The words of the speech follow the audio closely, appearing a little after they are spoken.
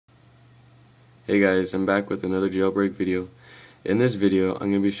Hey guys, I'm back with another jailbreak video. In this video,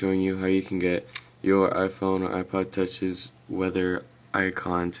 I'm going to be showing you how you can get your iPhone or iPod Touch's weather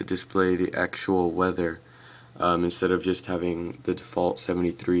icon to display the actual weather instead of just having the default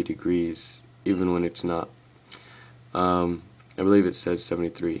 73 degrees even when it's not. I believe it says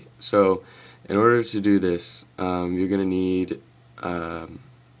 73. So in order to do this, you're going to need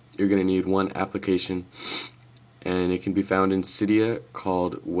one application, and it can be found in Cydia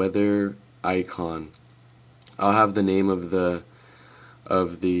called Weather Icon. I'll have the name of the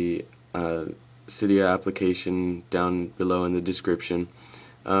Cydia application down below in the description.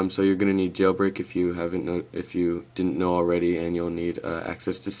 So you're going to need Jailbreak if you didn't know already, and you'll need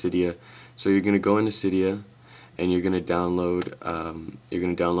access to Cydia. So you're going to go into Cydia, and you're going to download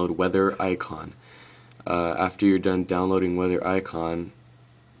Weather Icon. After you're done downloading Weather Icon,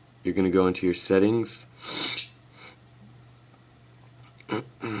 you're going to go into your settings.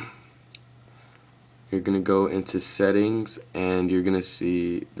 You're going to go into settings, and you're going to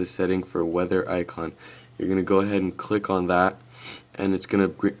see the setting for weather icon. You're going to go ahead and click on that, and it's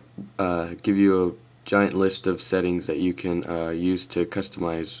going to give you a giant list of settings that you can use to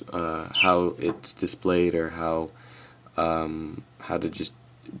customize how it's displayed, or how to just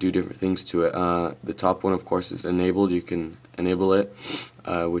do different things to it. The top one, of course, is enabled. You can enable it,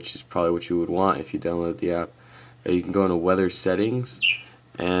 which is probably what you would want if you download the app. You can go into weather settings,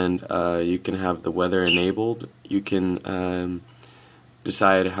 and you can have the weather enabled. You can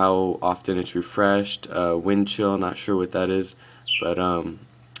decide how often it's refreshed. Wind chill, not sure what that is, but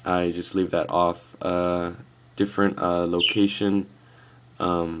I just leave that off. Different location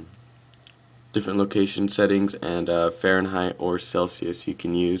settings, and Fahrenheit or Celsius you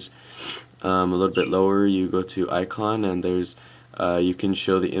can use. A little bit lower, you go to icon, and there's you can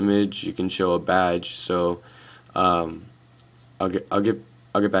show the image, you can show a badge. So I'll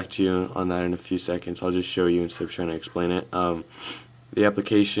get back to you on that in a few seconds. I'll just show you instead of trying to explain it. The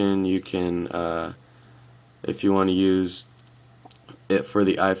application, you can, if you want to use it for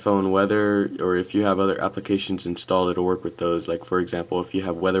the iPhone weather, or if you have other applications installed, it'll work with those. Like, for example, if you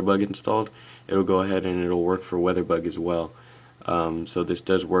have WeatherBug installed, it'll go ahead and it'll work for WeatherBug as well. So this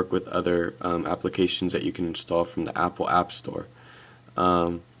does work with other applications that you can install from the Apple App Store.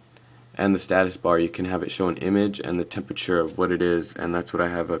 And the status bar, you can have it show an image and the temperature of what it is, and that's what I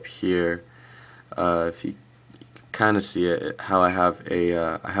have up here. If you kind of see it, how I have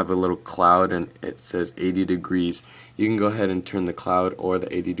a little cloud, and it says 80 degrees. You can go ahead and turn the cloud or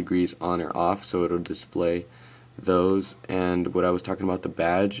the 80 degrees on or off, so it'll display those. And what I was talking about, the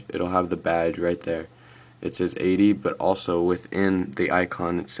badge, it'll have the badge right there. It says 80, but also within the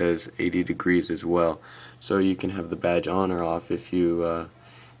icon it says 80 degrees as well. So you can have the badge on or off if you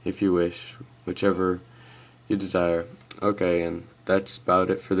wish, whichever you desire. Okay, and that's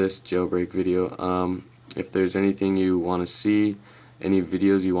about it for this jailbreak video. If there's anything you want to see, any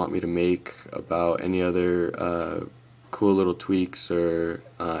videos you want me to make about any other cool little tweaks or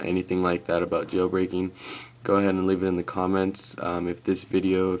anything like that about jailbreaking, go ahead and leave it in the comments. If this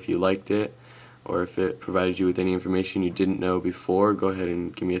video, if you liked it, or if it provided you with any information you didn't know before, go ahead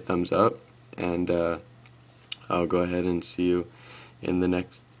and give me a thumbs up, and I'll go ahead and see you in the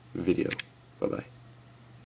next video. Bye bye.